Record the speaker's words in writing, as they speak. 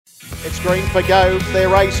It's green for go. They're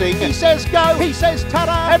racing. He says go. He says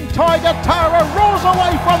ta-da. And Tiger Tara roars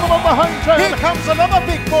away from them on the home turn. Here comes another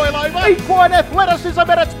big boil over. Equine athleticism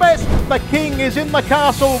at its best. The king is in the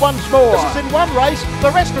castle once more. This is in one race. The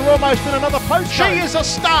rest are almost in another post. She is a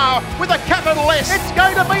star with a capital S. It's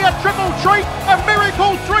going to be a triple treat. A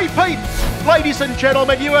miracle three-peat. Ladies and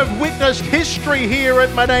gentlemen, you have witnessed history here at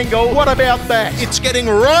Menangle. What about that? It's getting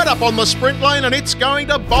right up on the sprint lane and it's going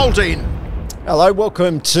to bolt in. Hello,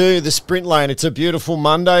 welcome to the Sprint Lane. It's a beautiful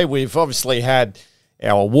Monday. We've obviously had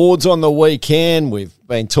our awards on the weekend. We've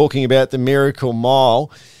been talking about the Miracle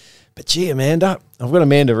Mile. But gee, Amanda, I've got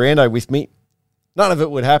Amanda Rando with me. None of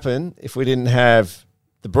it would happen if we didn't have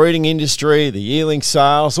the breeding industry, the yearling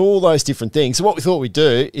sales, all those different things. So what we thought we'd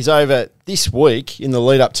do is over this week in the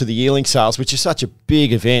lead up to the yearling sales, which is such a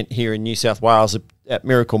big event here in New South Wales at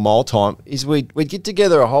Miracle Mile time, is we'd get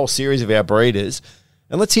together a whole series of our breeders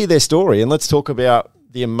and let's hear their story and let's talk about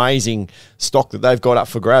the amazing stock that they've got up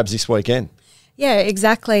for grabs this weekend. Yeah,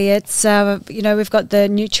 exactly. It's, we've got the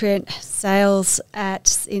Nutrien sales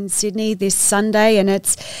in Sydney this Sunday, and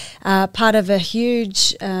it's part of a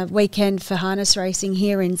huge weekend for harness racing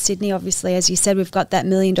here in Sydney. Obviously, as you said, we've got that $1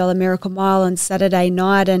 Million Miracle Mile on Saturday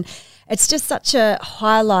night, and it's just such a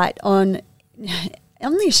highlight on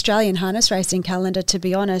the Australian harness racing calendar, to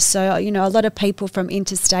be honest. So, a lot of people from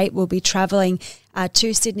interstate will be travelling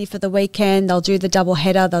to Sydney for the weekend. They'll do the double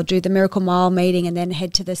header, they'll do the Miracle Mile meeting and then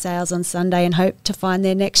head to the sales on Sunday and hope to find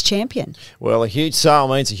their next champion. Well, a huge sale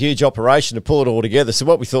means a huge operation to pull it all together. So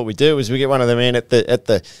what we thought we'd do is we get one of the men at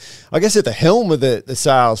the helm of the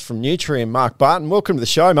sales from Nutrien, Mark Barton. Welcome to the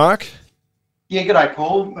show, Mark. Yeah, g'day,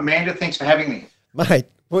 Paul. Amanda, thanks for having me. Mate,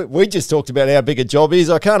 we just talked about how big a job is.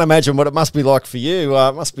 I can't imagine what it must be like for you.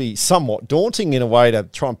 It must be somewhat daunting in a way to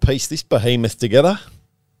try and piece this behemoth together.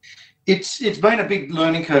 It's been a big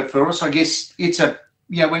learning curve for us. I guess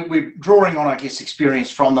we're drawing on,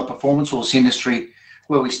 experience from the performance horse industry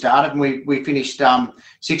where we started. And we finished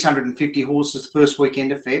 650 horses the first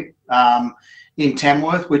weekend of Feb in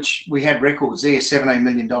Tamworth, which we had records there, $17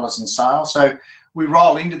 million in sales. So we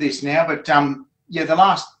roll into this now. But, the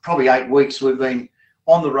last probably 8 weeks we've been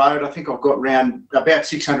on the road. I think I've got around about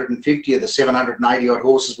 650 of the 780 odd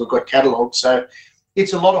horses we've got catalogued. So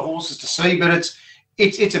it's a lot of horses to see, but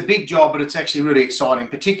it's a big job, but it's actually really exciting.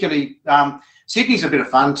 Particularly Sydney's a bit of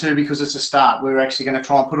fun too because it's a start. We're actually going to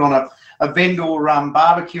try and put on a vendor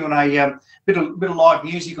barbecue and a bit of live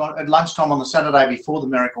music at lunchtime on the Saturday before the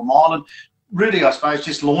Miracle Mile, and really, I suppose,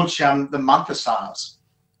 just launch the month of sales.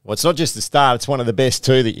 Well, it's not just the start, it's one of the best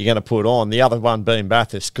two that you're going to put on, the other one being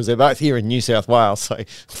Bathurst, because they're both here in New South Wales, so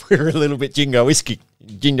we're a little bit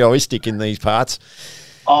jingoistic in these parts.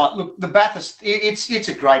 Look, the Bathurst, it's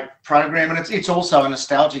a great program, and it's also a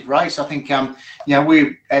nostalgic race. I think,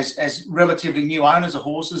 we as relatively new owners of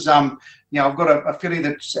horses, I've got a filly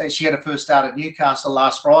that she had her first start at Newcastle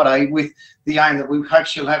last Friday with the aim that we hope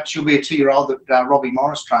she'll be a 2-year-old that Robbie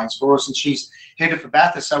Morris trains for us, and she's headed for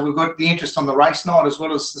Bathurst. So we've got the interest on the race night as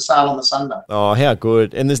well as the sale on the Sunday. Oh, how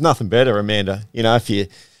good! And there's nothing better, Amanda. If you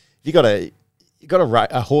got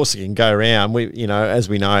a horse that can go around. As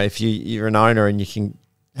we know, if you're an owner and you can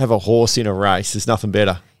have a horse in a race, there's nothing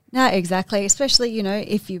better. No, exactly. Especially,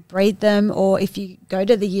 if you breed them or if you go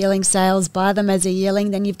to the yearling sales, buy them as a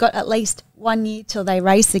yearling, then you've got at least 1 year till they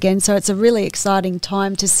race again. So it's a really exciting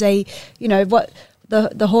time to see, what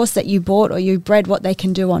the horse that you bought or you bred, what they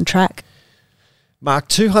can do on track. Mark,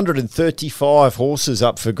 235 horses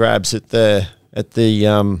up for grabs at the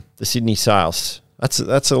Sydney sales.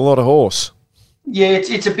 That's a lot of horse. Yeah,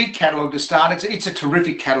 it's a big catalogue to start. It's a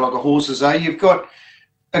terrific catalogue of horses. You've got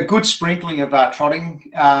a good sprinkling of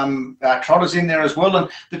trotting trotters in there as well, and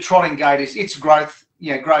the trotting gate it's growth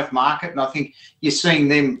market, and I think you're seeing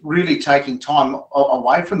them really taking time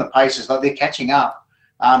away from the paces, like they're catching up.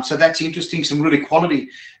 So that's interesting. Some really quality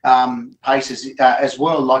paces as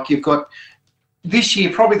well. Like you've got this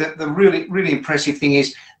year, probably the really impressive thing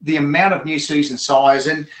is the amount of new season sires,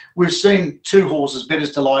 and we've seen two horses,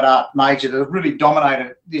 Bettor's Delight Art Major, that have really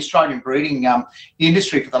dominated the Australian breeding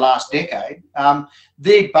industry for the last decade.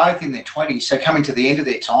 They're both in their 20s, so coming to the end of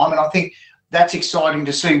their time, and I think that's exciting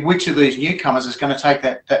to see which of these newcomers is going to take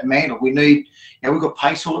that mantle. We need, we've got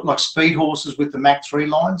pace horses, like speed horses with the Mach 3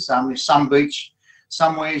 lines. There's Sun Beach,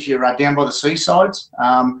 somewheres you're down by the seasides.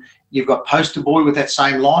 You've got Poster Boy with that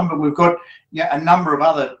same line, but we've got a number of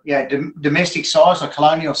other domestic size or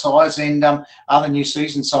colonial size and other new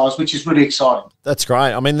season size, which is really exciting. That's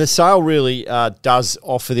great. I mean, the sale really does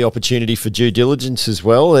offer the opportunity for due diligence as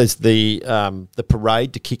well as the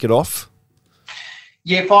parade to kick it off.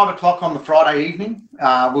 Yeah, 5 o'clock on the Friday evening,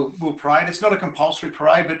 we'll parade. It's not a compulsory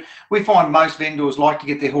parade, but we find most vendors like to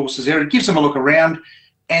get their horses there. It gives them a look around,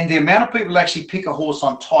 and the amount of people actually pick a horse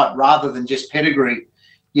on type rather than just pedigree.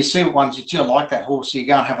 You see ones that you like that horse, so you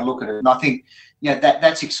go and have a look at it. And I think,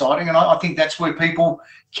 that's exciting, and I think that's where people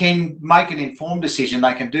can make an informed decision.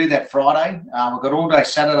 They can do that Friday. We've got all day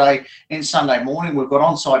Saturday and Sunday morning. We've got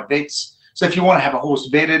on-site vets. So if you want to have a horse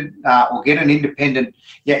vetted or get an independent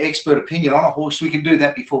expert opinion on a horse, we can do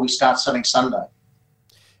that before we start selling Sunday.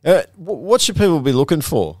 What should people be looking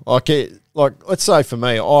for? Like let's say for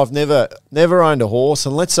me, I've never owned a horse,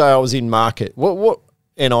 and let's say I was in market. What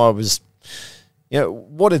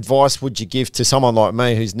advice would you give to someone like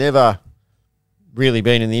me who's never really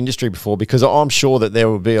been in the industry before? Because I'm sure that there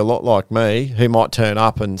will be a lot like me who might turn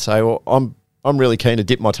up and say, well, I'm really keen to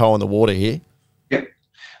dip my toe in the water here. Yep.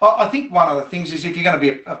 I think one of the things is if you're going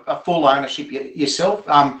to be a full ownership yourself,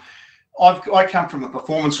 I come from a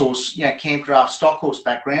performance horse, camp draft, stock horse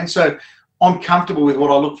background, so I'm comfortable with what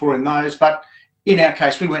I look for in those. But in our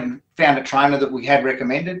case, we went and found a trainer that we had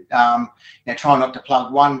recommended. Try not to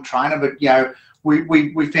plug one trainer, but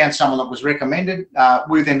we found someone that was recommended.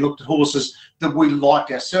 We then looked at horses that we liked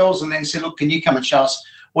ourselves, and then said, look, can you come and show us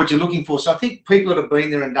what you're looking for? So I think people that have been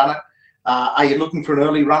there and done it, are you looking for an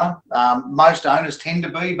early runner? Most owners tend to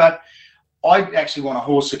be, but I actually want a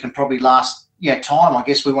horse that can probably last time. I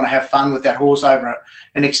guess we want to have fun with that horse over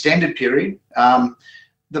an extended period.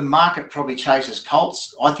 The market probably chases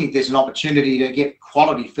colts. I think there's an opportunity to get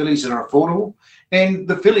quality fillies that are affordable, and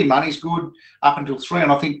the filly money's good up until 3.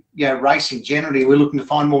 And I think racing generally, we're looking to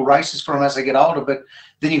find more races for them as they get older. But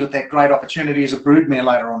then you've got that great opportunity as a broodmare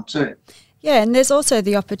later on too. Yeah, and there's also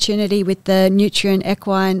the opportunity with the Nutrien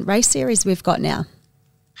Equine race series we've got now.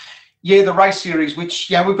 Yeah, the race series, which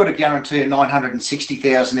we've got a guarantee of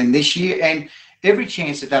 960,000 in this year, and every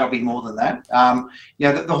chance that'll be more than that.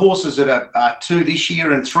 The horses that are 2 this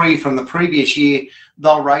year and 3 from the previous year,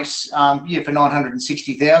 they'll race for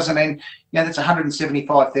 960,000, and that's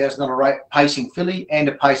 $175,000 pacing filly and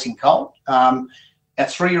a pacing colt. Our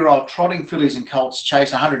 3-year-old trotting fillies and colts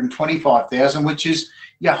chase 125,000, which is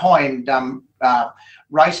high-end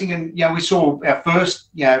racing. And we saw our first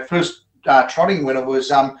trotting winner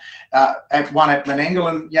was at Menangle,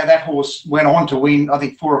 and that horse went on to win, I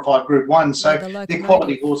think, 4 or 5 Group 1s. So they're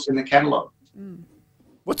quality horse in the catalogue.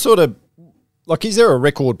 What sort of, is there a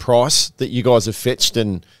record price that you guys have fetched,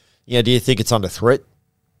 and do you think it's under threat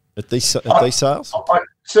at these sales? I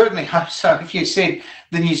certainly hope so. If you said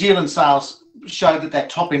the New Zealand sales showed that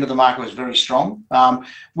top end of the market was very strong.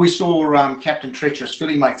 We saw Captain Treacherous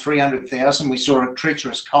filly make 300,000. We saw a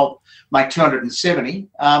Treacherous colt make 270.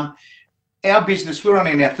 Our business, we're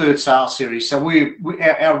only in our 3rd sales series, so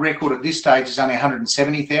our record at this stage is only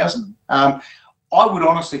 170,000. I would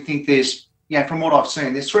honestly think there's, from what I've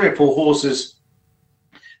seen, there's 3 or 4 horses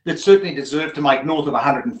that certainly deserve to make north of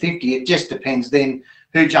 150. It just depends then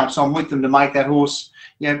who jumps on with them to make that horse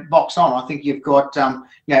box on. I think you've got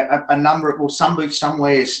a number of, some booths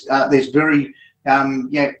somewhere. There's very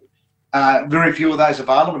few of those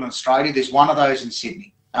available in Australia. There's one of those in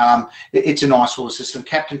Sydney. It's a nice horse system.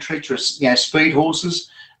 Captain Treacherous, speed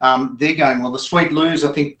horses, they're going well. The Sweet Lou's,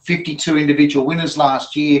 I think, 52 individual winners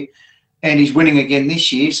last year, and he's winning again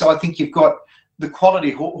this year. So I think you've got the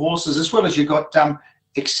quality horses as well as you've got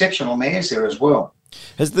exceptional mares there as well.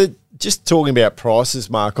 Just talking about prices,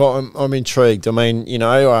 Mark, I'm intrigued. I mean,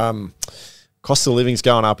 cost of living's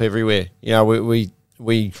going up everywhere. We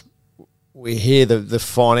hear the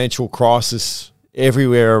financial crisis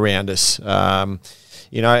everywhere around us.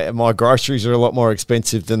 My groceries are a lot more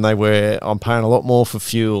expensive than they were. I'm paying a lot more for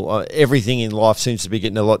fuel. Everything in life seems to be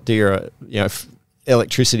getting a lot dearer.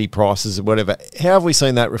 Electricity prices or whatever. How have we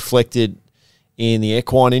seen that reflected in the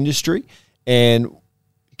equine industry? And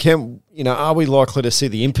are we likely to see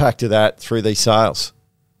the impact of that through these sales?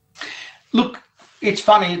 Look, it's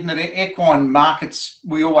funny, isn't it? Equine markets,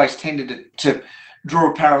 we always tended to draw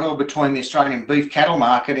a parallel between the Australian beef cattle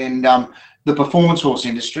market and the performance horse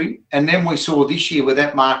industry. And then we saw this year where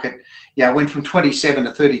that market went from 27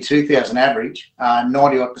 to 32,000 average,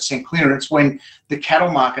 90-odd% clearance, when the cattle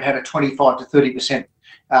market had a 25 to 30%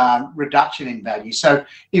 reduction in value. So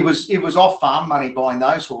it was off-farm money buying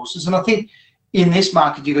those horses. And I think in this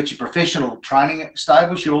market, you've got your professional training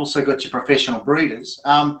stables. You've also got your professional breeders.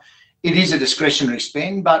 It is a discretionary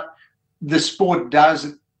spend, but the sport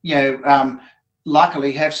does,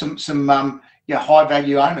 luckily have some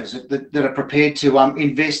high-value owners that are prepared to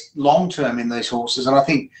invest long-term in these horses. And I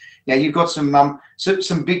think, you've got some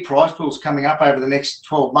big prize pools coming up over the next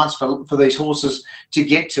 12 months for these horses to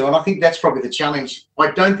get to. And I think that's probably the challenge.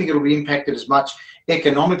 I don't think it'll be impacted as much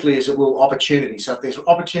economically as it will opportunity. So if there's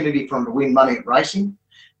opportunity for them to win money at racing,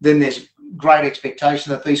 then there's great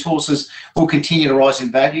expectation that these horses will continue to rise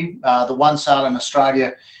in value. The one sale in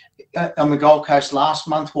Australia on the Gold Coast last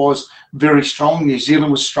month was very strong. New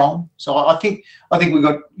Zealand was strong. So I think we've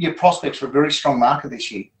got your prospects for a very strong market this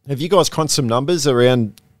year. Have you guys crunched some numbers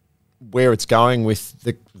around where it's going with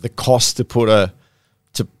the cost to put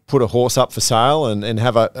a horse up for sale and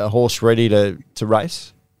have a horse ready to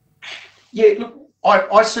race? Yeah, look,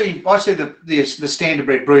 I see the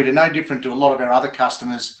standardbred breeder no different to a lot of our other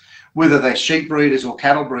customers, whether they're sheep breeders or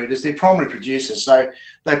cattle breeders. They're primary producers, so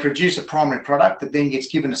they produce a primary product that then gets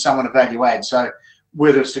given to someone to value add. So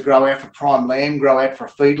whether it's to grow out for prime lamb, grow out for a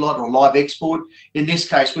feedlot or live export, in this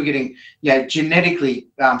case we're getting genetically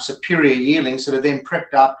superior yearlings that are then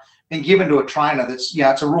prepped up and given to a trainer that's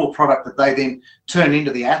it's a raw product that they then turn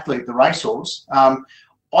into the athlete, the racehorse.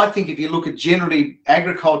 I think if you look at generally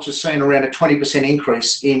agriculture's seen around a 20%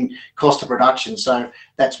 increase in cost of production. So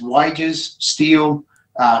that's wages, steel,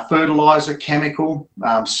 fertilizer, chemical,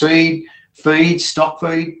 seed, feed, stock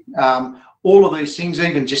feed, all of these things,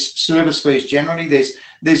 even just service fees generally,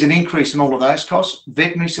 there's an increase in all of those costs.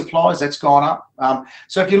 Veterinary supplies, that's gone up.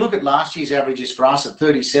 So if you look at last year's averages for us at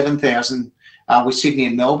 37,000 with Sydney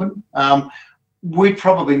and Melbourne, we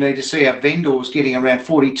probably need to see our vendors getting around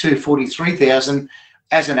 42, 43,000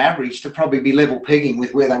 as an average to probably be level pegging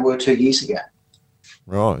with where they were 2 years ago.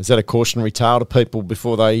 Right. Is that a cautionary tale to people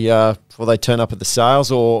before they turn up at the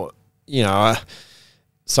sales, or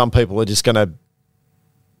some people are just going to?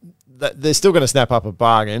 They're still going to snap up a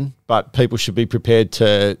bargain, but people should be prepared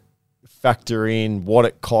to factor in what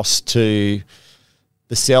it costs to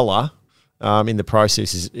the seller in the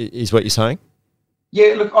process. Is what you're saying?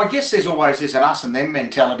 Yeah. Look, I guess there's always this an us and them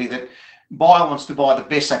mentality that buyer wants to buy the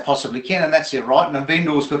best they possibly can, and that's their right. And the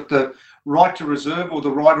vendor's got the right to reserve or the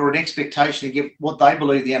right or an expectation to get what they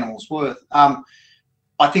believe the animal's worth.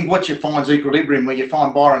 I think what you find is equilibrium, where you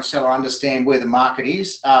find buyer and seller understand where the market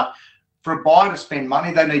is. For a buyer to spend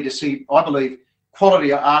money, they need to see, I believe,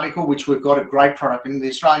 quality article, which we've got a great product, and the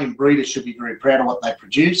Australian breeders should be very proud of what they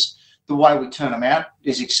produce. The way we turn them out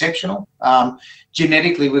is exceptional.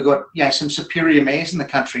 Genetically, we've got some superior mares in the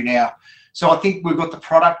country now. So I think we've got the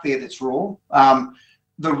product there that's raw.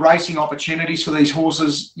 The racing opportunities for these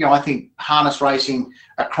horses, I think harness racing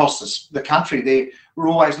across the country, we're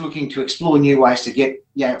always looking to explore new ways to get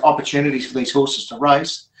opportunities for these horses to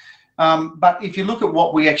race. But if you look at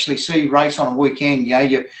what we actually see race on a weekend,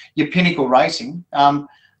 your pinnacle racing,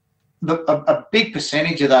 a big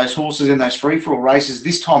percentage of those horses in those free-for-all races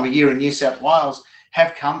this time of year in New South Wales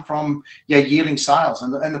have come from yearling sales,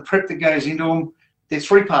 and the prep that goes into them. There's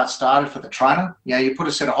 3 parts started for the trainer. You put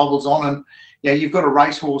a set of hobbles on, and you've got a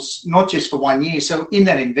racehorse not just for 1 year. So in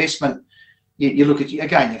that investment, you look at your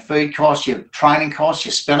feed costs, your training costs,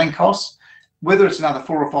 your spelling costs. Whether it's another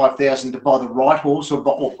 4,000 or 5,000 to buy the right horse,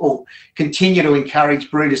 or continue to encourage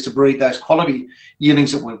breeders to breed those quality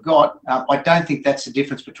yearlings that we've got, I don't think that's the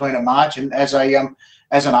difference between a margin as an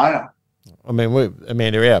owner. I mean,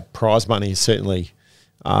 Amanda, our prize money is certainly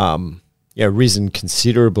risen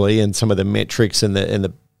considerably, and some of the metrics and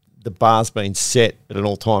the bar's been set at an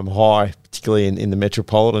all-time high, particularly in the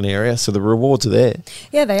metropolitan area. So the rewards are there.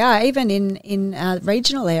 Yeah, they are. Even in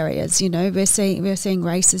regional areas, we're seeing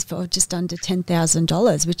races for just under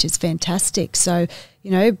 $10,000, which is fantastic. So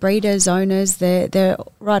breeders, owners, they're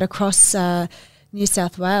right across New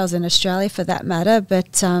South Wales and Australia for that matter.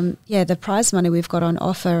 But the prize money we've got on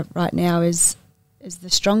offer right now is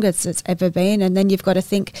the strongest it's ever been. And then you've got to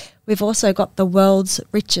think we've also got the world's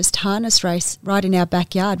richest harness race right in our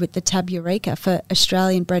backyard with the Tab Eureka for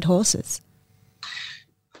Australian bred horses.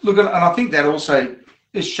 Look, and I think that also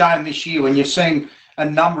is shown this year when you've seen a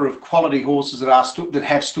number of quality horses that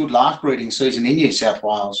have stood last breeding season in New South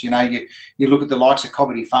Wales. You look at the likes of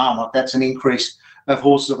Cobbity Farm, like that's an increase of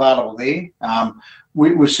horses available there.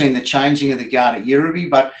 We've seen the changing of the guard at Yerriby,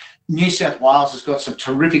 but New South Wales has got some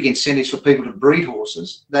terrific incentives for people to breed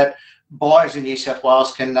horses that buyers in New South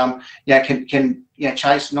Wales can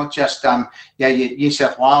chase, not just your New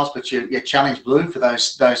South Wales, but your Challenge Blue for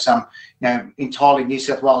those entirely New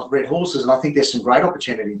South Wales bred horses, and I think there's some great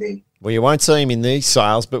opportunity there. Well, you won't see him in these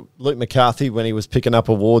sales, but Luke McCarthy, when he was picking up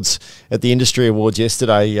awards at the Industry Awards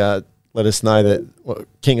yesterday, let us know that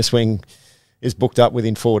King of Swing is booked up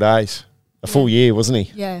within 4 days. A full year, wasn't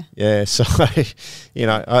he? Yeah. Yeah, so,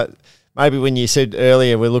 maybe when you said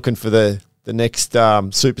earlier we're looking for the next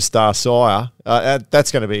superstar sire,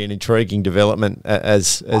 that's going to be an intriguing development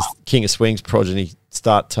as King of Swing's progeny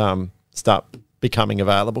start becoming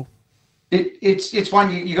available. It's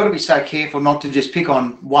one you got to be so careful not to just pick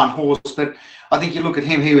on one horse. But I think you look at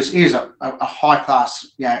him; he was a high class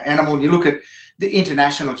animal. You look at the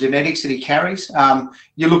international genetics that he carries.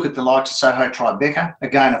 You look at the likes of Soho Tribeca,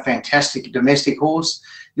 again a fantastic domestic horse.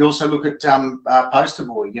 You also look at Poster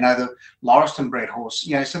Boy, the Lauriston bred horse.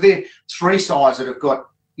 So they're three sides that have got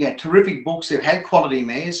terrific books. They've had quality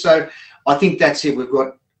mares. So I think that's it. We've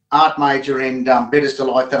got Art Major and Bettor's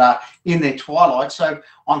Delight that are in their twilight. So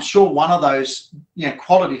I'm sure one of those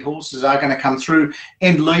quality horses are going to come through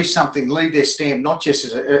and leave their stamp, not just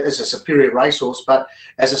as a superior racehorse, but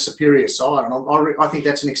as a superior sire. And I think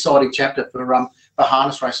that's an exciting chapter for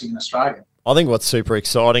harness racing in Australia. I think what's super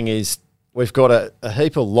exciting is we've got a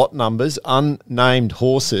heap of lot numbers, unnamed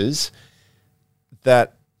horses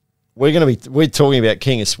that we're talking about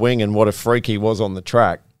King of Swing and what a freak he was on the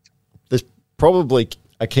track. There's probably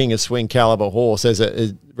a King of Swing caliber horse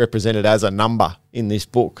is represented as a number in this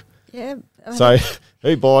book. Yeah. So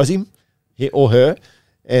who buys him, he or her,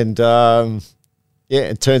 and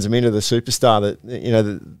it turns them into the superstar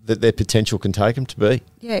that their potential can take them to be.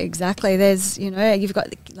 Yeah, exactly. There's you've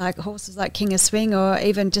got like horses like King of Swing, or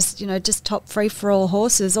even just top free for all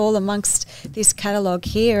horses all amongst this catalogue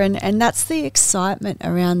here, and that's the excitement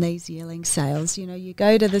around these yearling sales. You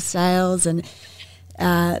go to the sales and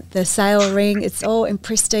the sale ring, it's all in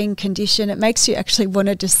pristine condition. It makes you actually want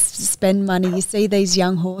to just spend money. You see these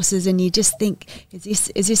young horses and you just think, is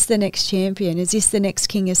this the next champion? Is this the next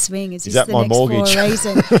King of Swing? Is this that the my next mortgage? Four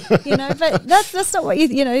Reason? But that's not what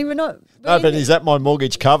we're not. No, but is that my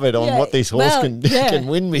mortgage covered on what this horse can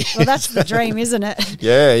win me? Well, that's the dream, isn't it?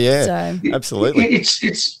 Yeah. So. Absolutely.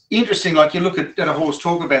 It's interesting, like you look at a horse,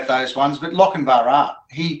 talk about those ones, but Lochinvar Art,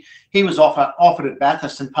 he was offered at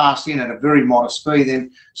Bathurst and passed in at a very modest speed,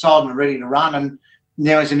 then sold and ready to run, and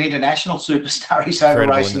now he's an international superstar. He's over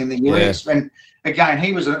racing in the US. Yeah. And again,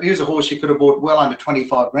 he was a horse you could have bought well under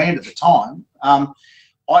 25 grand at the time.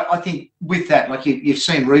 I think with that, like you've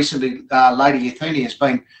seen recently, Lady Athene has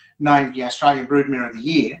been named the Australian Broodmare of the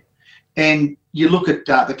Year. And you look at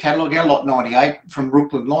the catalogue, our lot 98 from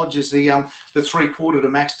Brooklyn Lodge is the 3/4 to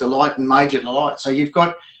Max Delight and Major Delight. So you've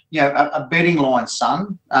got a betting line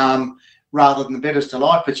son rather than the Bettor's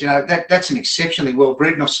Delight, but that's an exceptionally well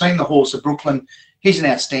bred. And I've seen the horse of Brooklyn; he's an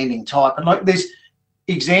outstanding type. And like there's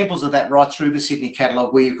examples of that right through the Sydney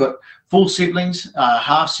catalogue where you've got full siblings,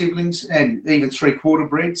 half siblings, and even 3/4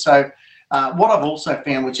 bred. So what I've also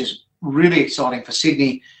found, which is really exciting for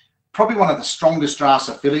Sydney, probably one of the strongest drafts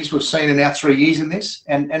of fillies we've seen in our 3 years in this.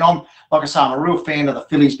 And I'm, like I say, I'm a real fan of the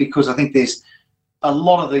fillies because I think there's a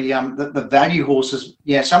lot of the value horses.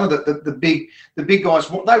 Some of the big guys,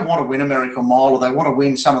 they want to win American Mile, or they want to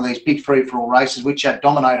win some of these big free for all races which are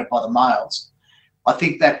dominated by the males. I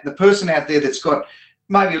think that the person out there that's got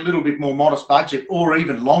maybe a little bit more modest budget or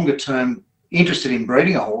even longer term interested in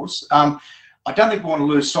breeding a horse, I don't think we want to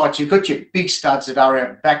lose sight. You've got your big studs that are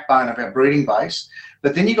our backbone of our breeding base,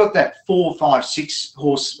 but then you've got that 4, 5, 6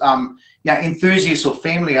 horse enthusiasts or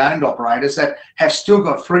family-owned operators that have still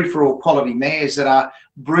got free-for-all quality mares that are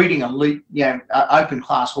breeding elite,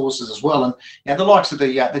 open-class horses as well. And the likes of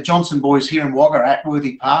the Johnson boys here in Wagga at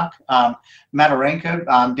Worthy Park,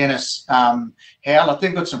 Matarenka, Dennis Howlett,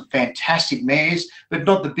 they've got some fantastic mares, but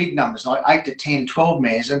not the big numbers, like 8 to 10, 12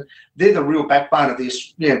 mares. And they're the real backbone of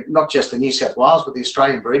this, not just the New South Wales, but the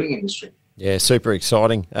Australian breeding industry. Yeah, super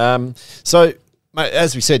exciting. So, mate,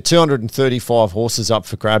 as we said, 235 horses up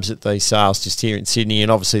for grabs at these sales just here in Sydney,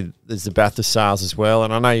 and obviously there's the Bathurst sales as well.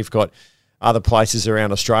 And I know you've got other places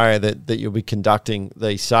around Australia that you'll be conducting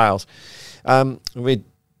these sales. We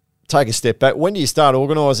take a step back. When do you start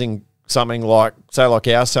organising something like, say, like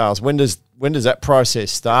our sales? When does that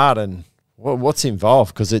process start, and what's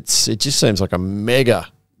involved? Because it just seems like a mega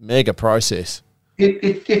process.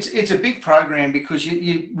 It's a big program because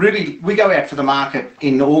we go out for the market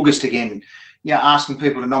in August again. Asking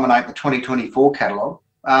people to nominate the 2024 catalogue.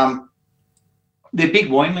 They're big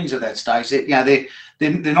weanlings at that stage.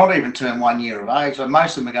 They're not even turned 1 year of age. Like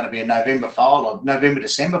most of them are going to be a November file or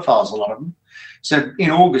November-December files, a lot of them. So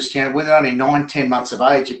in August, when they're only 9, 10 months of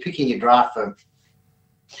age, you're picking your draft for,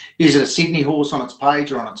 is it a Sydney horse on its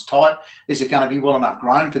page or on its type? Is it going to be well enough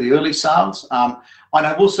grown for the early sales? I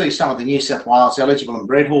know we'll see some of the New South Wales eligible and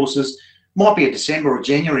bred horses. Might be a December or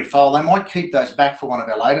January file. They might keep those back for one of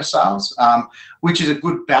our later sales, which is a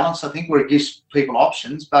good balance, I think, where it gives people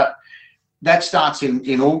options. But that starts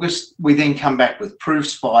in August. We then come back with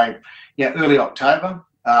proofs by early October.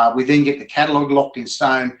 We then get the catalogue locked in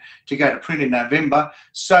stone to go to print in November,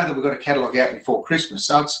 so that we've got a catalogue out before Christmas.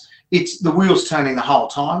 So it's the wheels turning the whole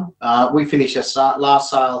time. We finish our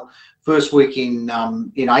last sale first week in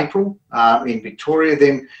April in Victoria.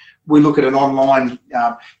 Then we look at an online,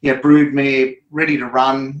 brood mare ready to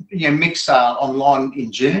run, mix online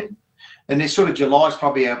in June. And this sort of July is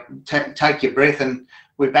probably a take your breath, and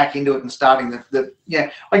we're back into it and starting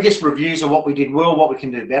I guess reviews of what we did well, what we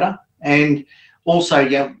can do better. And also,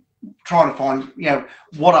 trying to find,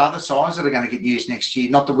 what are the sizes that are going to get used next year.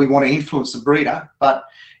 Not that we want to influence the breeder, but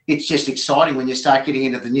it's just exciting when you start getting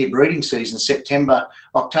into the new breeding season, September,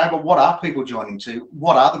 October. What are people joining to?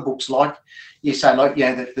 What are the books like? You say,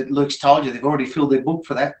 that Luke's told you they've already filled their book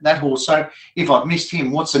for that horse. So if I've missed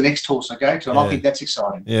him, what's the next horse I go to? And I think that's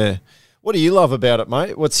exciting. Yeah. What do you love about it,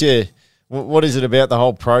 mate? What is it about the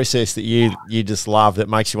whole process that you just love that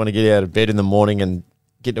makes you want to get out of bed in the morning and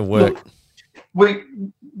get to work? Look,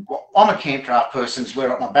 I'm a camp draft person, is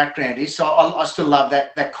where my background is, so I still love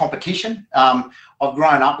that competition. I've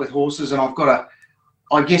grown up with horses, and I've got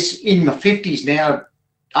I guess in my 50s now,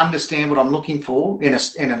 understand what I'm looking for in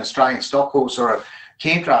an Australian stock horse or a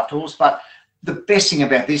camp draft horse. But the best thing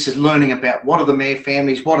about this is learning about what are the mare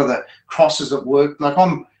families, what are the crosses that work. Like,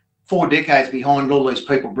 I'm 4 decades behind all these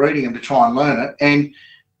people breeding them to try and learn it. And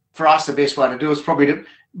for us, the best way to do it is probably to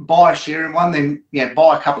buy a share in one, then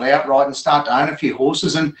buy a couple outright and start to own a few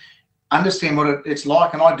horses and understand what it's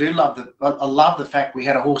like. And I do love I love the fact we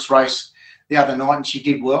had a horse race the other night and she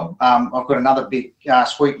did well. I've got another big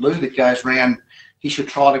Sweet Lou that goes round. He should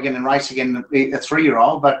try it again and race again, a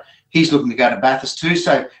 3-year-old, but he's looking to go to Bathurst too.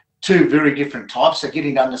 So 2 very different types. So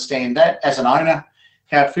getting to understand that as an owner,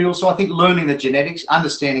 how it feels. So I think learning the genetics,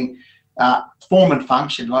 understanding form and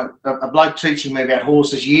function. Like a bloke teaching me about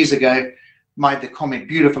horses years ago made the comment,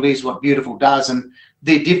 beautiful is what beautiful does. And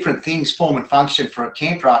they're different things, form and function, for a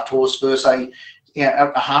camp draft horse versus a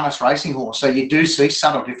harness racing horse. So you do see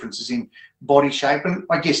subtle differences in body shape. And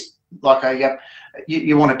I guess like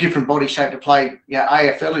you want a different body shape to play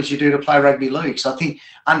AFL as you do to play rugby league. So I think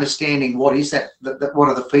understanding what is that what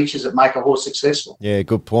are the features that make a horse successful. Yeah,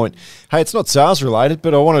 good point. Hey, it's not sales related,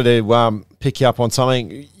 but I wanted to pick you up on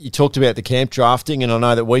something. You talked about the camp drafting, and I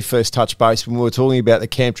know that we first touched base when we were talking about the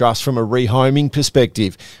camp drafts from a rehoming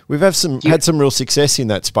perspective. We've had some real success in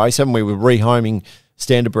that space, haven't we, with rehoming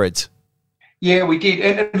standardbreds? Yeah, we did.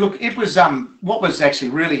 And look, it was what was actually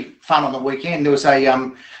really fun on the weekend. There was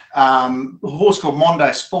a horse called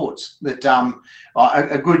Mondo Sports that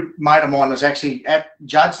a good mate of mine was actually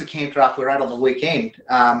judged the camp draft we were at on the weekend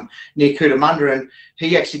near Cootamundra, and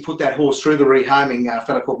he actually put that horse through the rehoming, a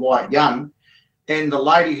fella called Wyatt Young. And the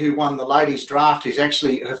lady who won the ladies draft is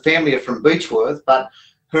actually, her family are from Beechworth, but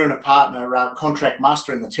her and her partner contract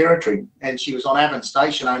muster in the Territory, and she was on Avon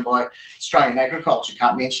Station, owned by Australian Agriculture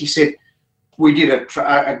Company, and she said, we did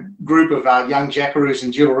a group of young jackaroos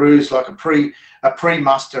and jillaroos, like a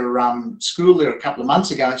pre-muster school there a couple of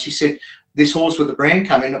months ago, and she said this horse with the brand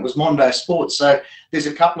come in, it was Mondo Sports. So there's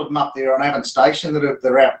a couple of them up there on Avon Station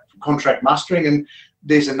they're out contract mustering, and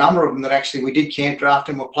there's a number of them that actually we did camp draft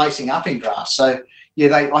and were placing up in drafts. So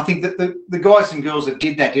I think that the guys and girls that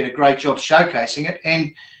did that did a great job showcasing it.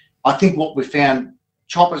 And I think what we found,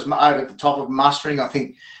 choppers over the top of mustering, I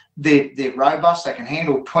think they're robust. They can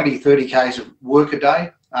handle 20, 30 Ks of work a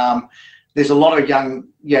day. There's a lot of young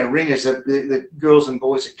ringers, the girls and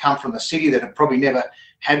boys that come from the city that have probably never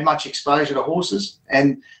had much exposure to horses,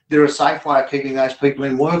 and they're a safe way of keeping those people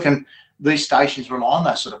in work, and these stations rely on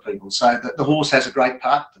those sort of people. So the horse has a great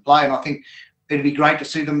part to play, and I think it'd be great to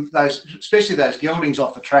see them, especially those geldings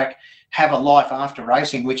off the track, have a life after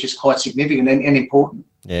racing, which is quite significant and important.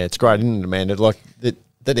 Yeah, it's great, isn't it, Amanda? Like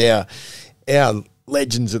that our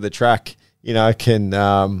legends of the track, can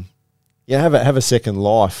have a second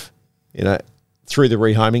life, through the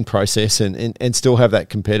rehoming process and still have that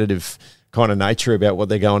competitive kind of nature about what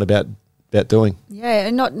they're going about doing. Yeah,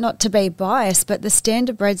 and not to be biased, but the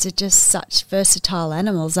standardbreds are just such versatile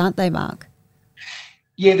animals, aren't they, Mark?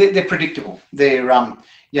 Yeah, they're predictable. They're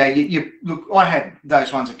you look, I had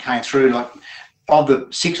those ones that came through, like of the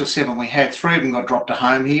 6 or 7 we had, 3 of them got dropped to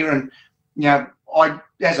home here, and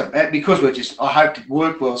because I hoped it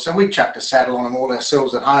worked well, so we chucked a saddle on them all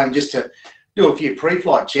ourselves at home just to do a few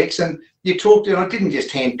pre-flight checks. And you talked to, I didn't just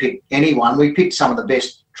handpick anyone. We picked some of the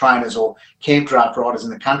best trainers or camp draft riders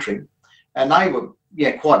in the country, and they were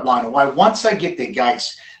quite blown away. Once they get their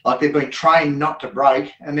gaits, like they've been trained not to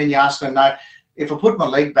break, and then you ask them, no, if I put my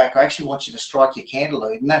leg back, I actually want you to strike your canter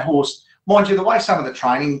lead. And that horse, mind you, the way some of the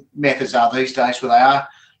training methods are these days, where they are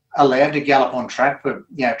allowed to gallop on track for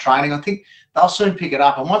training, I think they'll soon pick it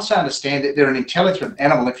up. And once they understand that they're an intelligent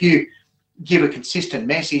animal, if you give a consistent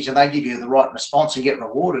message and they give you the right response and get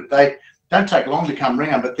rewarded, they don't take long to come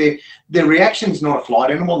round. But their reaction's not a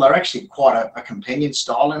flight animal. They're actually quite a companion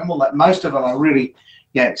style animal. Like most of them are really,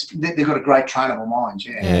 they've got a great trainable mind.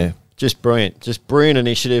 Yeah. Just brilliant. Just brilliant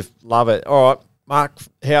initiative. Love it. All right, Mark,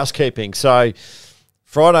 housekeeping. So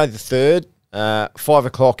Friday the 3rd, 5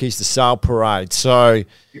 o'clock is the sale parade. So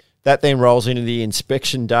that then rolls into the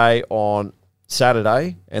inspection day on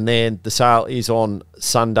Saturday, and then the sale is on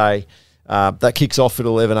Sunday. That kicks off at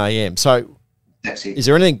 11 a.m. So that's it. Is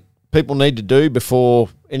there anything people need to do before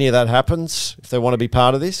any of that happens if they want to be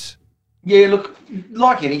part of this? Yeah, look,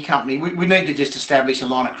 like any company, we need to just establish a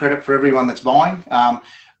line of credit for everyone that's buying.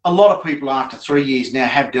 A lot of people after 3 years now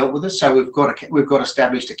have dealt with us, so we've got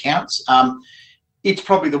established accounts. It's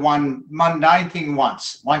probably the one mundane thing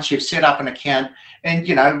once you've set up an account,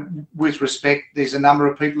 and with respect, there's a number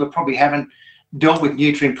of people that probably haven't dealt with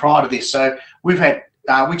Nutrien prior to this. So we've had,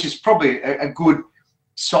 which is probably a good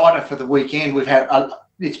cider for the weekend. We've had,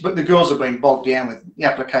 but the girls have been bogged down with the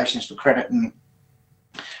applications for credit and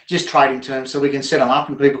just trading terms, so we can set them up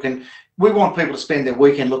and we want people to spend their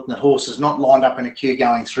weekend looking at horses, not lined up in a queue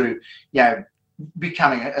going through,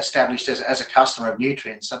 becoming established as a customer of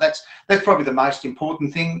Nutrien. So that's probably the most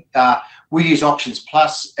important thing. We use Auctions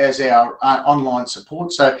Plus as our online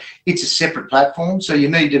support, so it's a separate platform. So you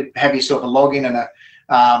need to have yourself a login and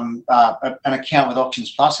an account with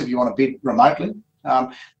Auctions Plus if you want to bid remotely.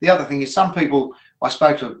 The other thing is, some people, I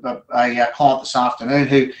spoke to a client this afternoon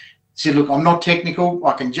who said, look, I'm not technical.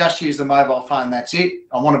 I can just use the mobile phone. That's it.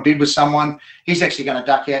 I want to bid with someone. He's actually going to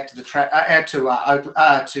duck out to the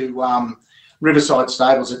Riverside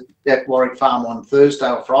Stables at Warwick Farm on Thursday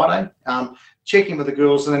or Friday. Check in with the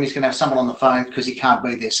girls, and then he's going to have someone on the phone because he can't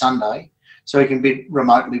be there Sunday, so he can bid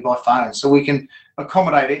remotely by phone. So we can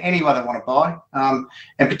accommodate anyone that want to buy, and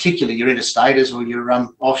particularly your interstaters or your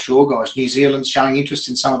offshore guys. New Zealand's showing interest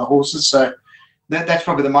in some of the horses, so that's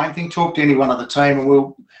probably the main thing. Talk to anyone on the team, and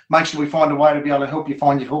we'll make sure we find a way to be able to help you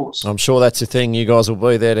find your horse. I'm sure that's the thing. You guys will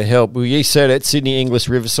be there to help. Well, you said it. Sydney English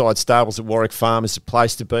Riverside Stables at Warwick Farm is the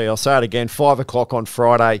place to be. I'll say it again. 5 o'clock on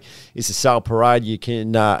Friday is the sale parade. You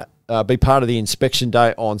can be part of the inspection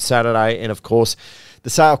day on Saturday. And, of course, the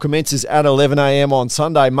sale commences at 11 a.m. on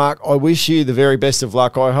Sunday. Mark, I wish you the very best of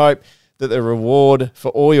luck. I hope that the reward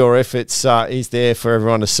for all your efforts is there for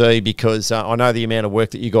everyone to see, because I know the amount of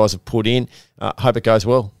work that you guys have put in. Hope it goes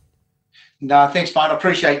well. No, thanks, mate. I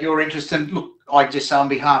appreciate your interest. And look, I just say on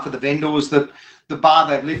behalf of the vendors, the bar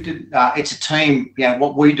they've lifted, it's a team.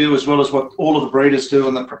 What we do as well as what all of the breeders do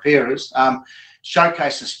and the preparers,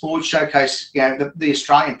 showcase the sport, showcase the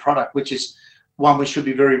Australian product, which is one we should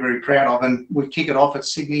be very, very proud of. And we kick it off at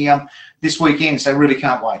Sydney this weekend, so really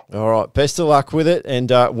can't wait. All right. Best of luck with it, and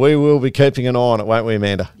we will be keeping an eye on it, won't we,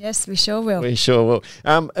 Amanda? Yes, we sure will. We sure will.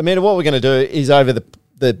 Amanda, what we're going to do is over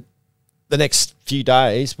the next few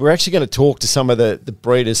days, we're actually going to talk to some of the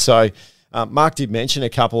breeders. So Mark did mention a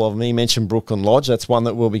couple of them. He mentioned Brooklyn Lodge. That's one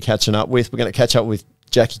that we'll be catching up with. We're going to catch up with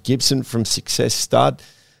Jackie Gibson from Success Stud,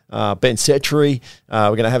 Ben Setchery. We're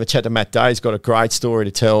going to have a chat to Matt Day. He's got a great story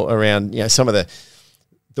to tell around some of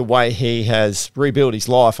the way he has rebuilt his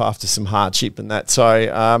life after some hardship and that.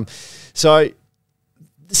 So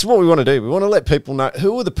this is what we want to do. We want to let people know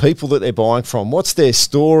who are the people that they're buying from, what's their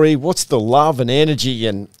story, what's the love and energy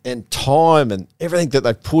and time and everything that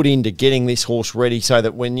they've put into getting this horse ready, so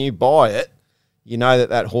that when you buy it, you know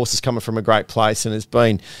that horse is coming from a great place and has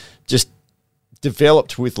been just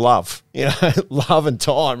developed with love, love and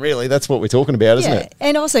time, really. That's what we're talking about, isn't it?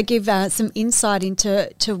 And also give some insight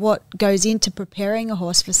into what goes into preparing a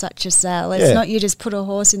horse for such a sale. It's not you just put a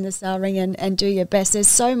horse in the sale ring and do your best. There's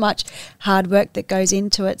so much hard work that goes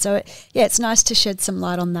into it. So, it's nice to shed some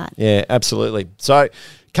light on that. Yeah, absolutely. So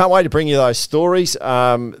can't wait to bring you those stories.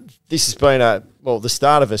 This has been the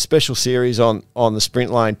start of a special series on the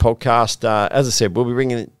Sprint Lane podcast. As I said, we'll be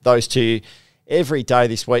bringing those to you every day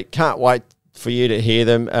this week. Can't wait for you to hear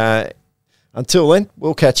them. Until then,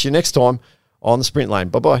 we'll catch you next time on the Sprint Lane.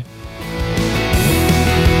 Bye-bye.